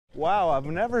Wow, I've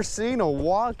never seen a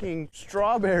walking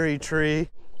strawberry tree.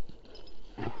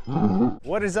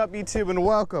 What is up, YouTube, and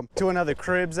welcome to another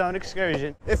Crib Zone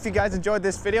excursion. If you guys enjoyed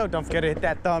this video, don't forget to hit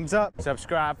that thumbs up,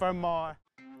 subscribe for more.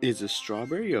 Is a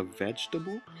strawberry a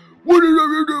vegetable?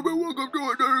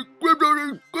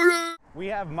 We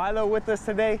have Milo with us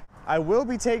today. I will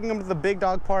be taking him to the big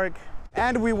dog park,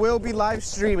 and we will be live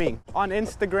streaming on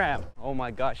Instagram. Oh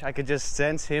my gosh, I could just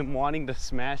sense him wanting to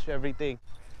smash everything.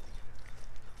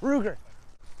 Ruger.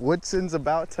 Woodson's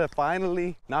about to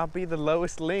finally not be the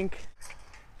lowest link.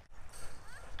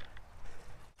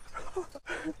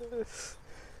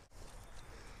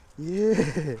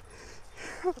 Yeah.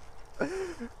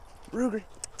 Ruger.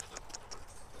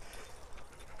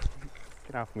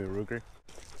 Get off me, Ruger.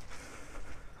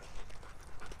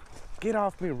 Get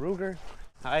off me, Ruger.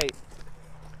 Hi.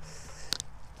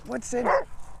 What's in it?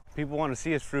 People want to see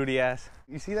his fruity ass.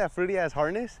 You see that fruity ass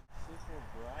harness?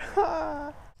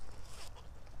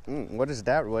 What is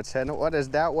that? What said? What is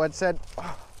that? What said?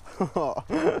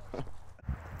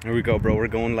 Here we go, bro. We're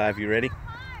going live. You ready?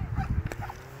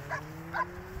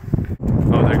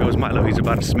 Oh, there goes Milo. He's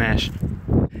about to smash.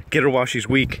 Get her while she's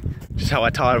weak. Just how I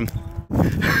taught him.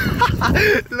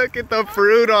 Look at the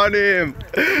fruit on him.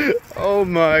 Oh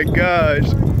my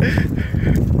gosh.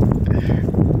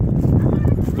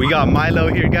 We got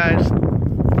Milo here, guys.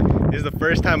 This is the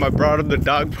first time I brought him to the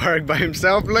dog park by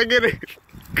himself. Look at it.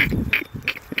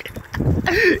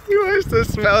 He wants to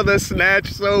smell the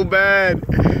snatch so bad.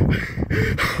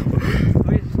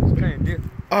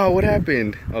 Oh, what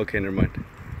happened? Okay, never mind.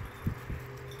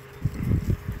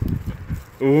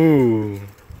 Ooh.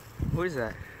 What is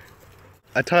that?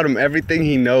 I taught him everything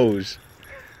he knows.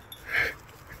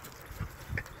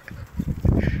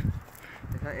 Is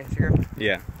that Instagram?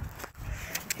 Yeah.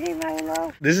 Hey,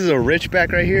 Milo. This is a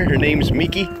Ridgeback right here. Her name's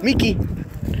Miki. Miki.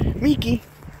 Miki.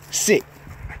 Sit.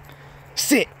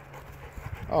 Sit.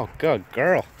 Oh, good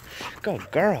girl. Good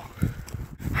girl.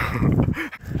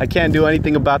 I can't do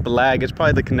anything about the lag. It's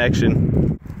probably the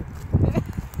connection.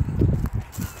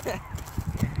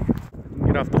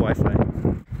 Get off the Wi-Fi.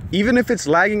 Even if it's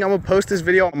lagging, I'm gonna post this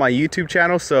video on my YouTube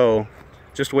channel, so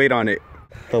just wait on it.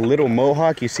 The little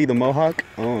mohawk, you see the mohawk?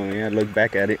 Oh yeah, look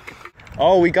back at it.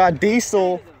 Oh, we got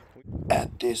Diesel.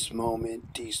 At this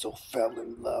moment, Diesel fell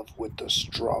in love with the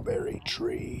strawberry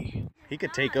tree. He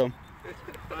could take him.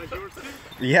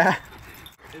 Yeah.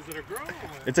 Is it a girl?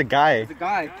 It's a guy. It's a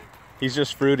guy. He's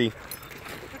just fruity.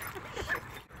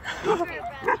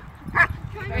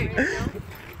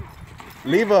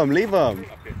 Leave him, leave him.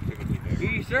 Do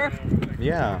you surf?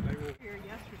 Yeah.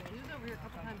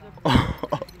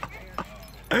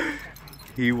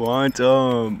 He wants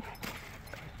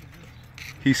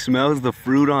he smells the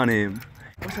fruit on him.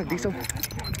 What's up, Diesel?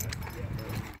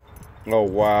 Oh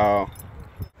wow.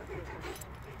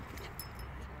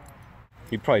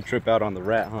 He'd probably trip out on the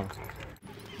rat, huh?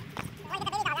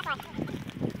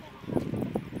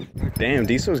 Damn,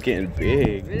 Diesel's getting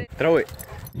big. Throw it.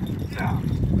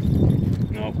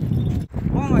 Nope.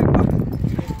 Oh my god.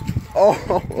 Oh.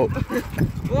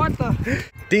 What the?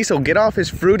 Diesel, get off his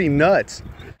fruity nuts.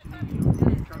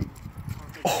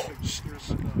 Oh.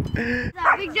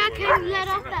 That big dog can let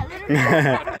off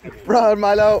that little. Run,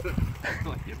 Milo.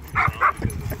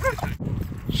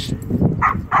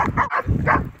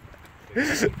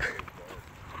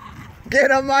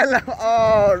 Get him, Milo.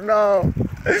 Oh no.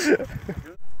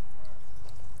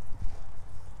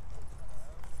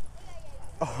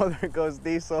 Oh, there goes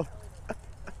Diesel.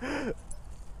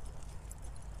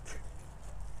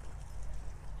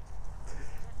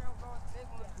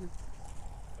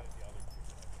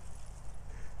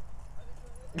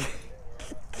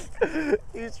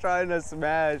 He's trying to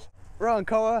smash. Run,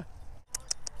 Koa.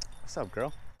 What's up,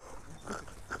 girl?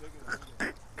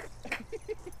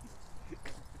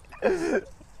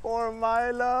 Poor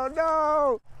Milo,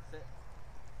 no!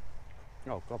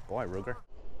 Oh, good boy, Ruger.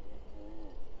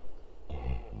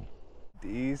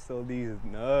 Diesel, these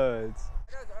nuts.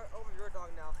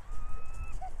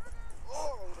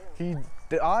 He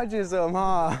dodges them,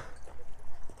 huh?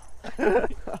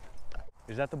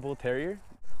 Is that the bull terrier?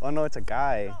 Oh no, it's a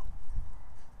guy.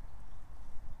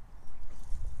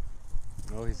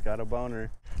 Oh, he's got a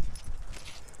boner.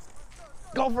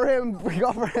 Go for him!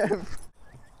 Go for him!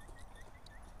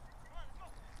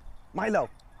 Milo!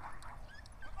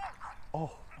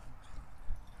 Oh.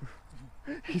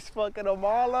 He's fucking them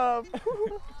all up.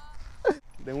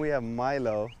 Then we have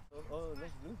Milo.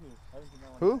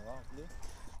 Who?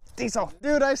 Diesel.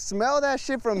 Dude, I smell that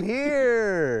shit from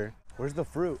here. Where's the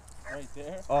fruit? Right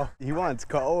there. Oh, he wants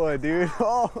Koa, dude.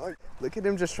 Oh, look at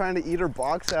him just trying to eat her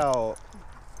box out.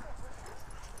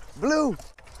 Blue.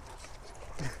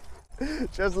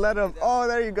 Just let him. Oh,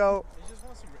 there you go. He just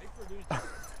wants to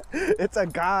reproduce. It's a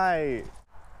guy.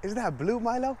 Is that blue,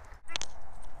 Milo?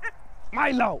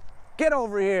 Milo, get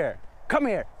over here. Come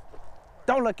here.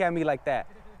 Don't look at me like that.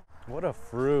 What a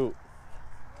fruit.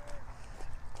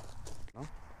 No?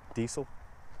 Diesel?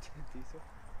 Diesel?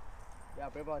 Yeah,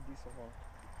 what about Diesel, huh?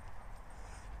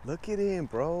 Look at him,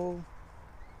 bro.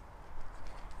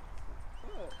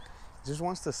 Just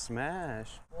wants to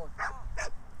smash.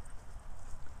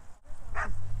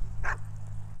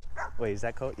 Wait, is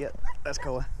that Koa? Yeah, that's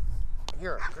Koa.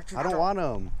 Here, I don't want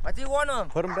him. Why do you want him?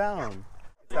 Put him down.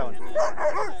 That one.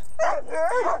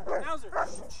 Mauser.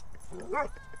 And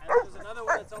there's another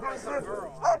one that's owned by some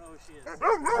girl. I don't know who she is. The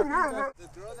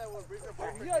girl that will bring her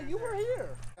boyfriend. Yeah, you were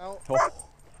here. Oh.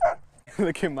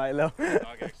 Look at Milo.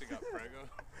 Dog actually got prego.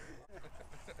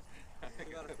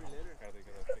 Got a free litter.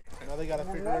 Now they gotta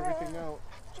figure everything out.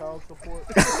 Child support.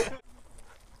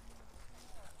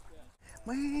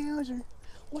 Mauser,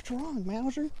 what's wrong,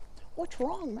 Mauser? What's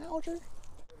wrong, Mauser?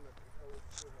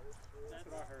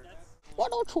 Why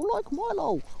don't you like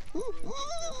Milo?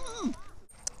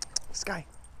 Sky,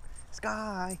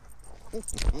 Sky.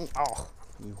 Oh,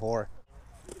 you whore.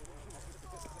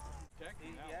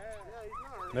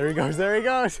 There he goes, there he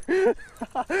goes.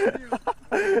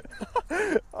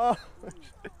 Oh,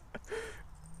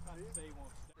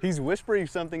 he's whispering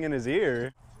something in his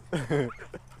ear.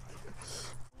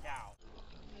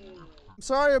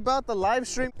 Sorry about the live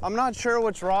stream. I'm not sure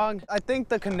what's wrong. I think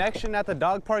the connection at the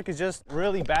dog park is just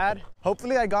really bad.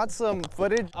 Hopefully I got some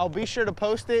footage. I'll be sure to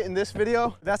post it in this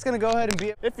video. That's gonna go ahead and be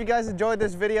it. If you guys enjoyed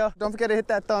this video, don't forget to hit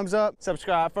that thumbs up,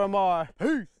 subscribe for more.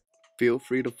 Peace. Feel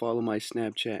free to follow my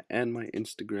Snapchat and my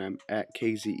Instagram at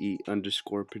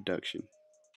KZE_production.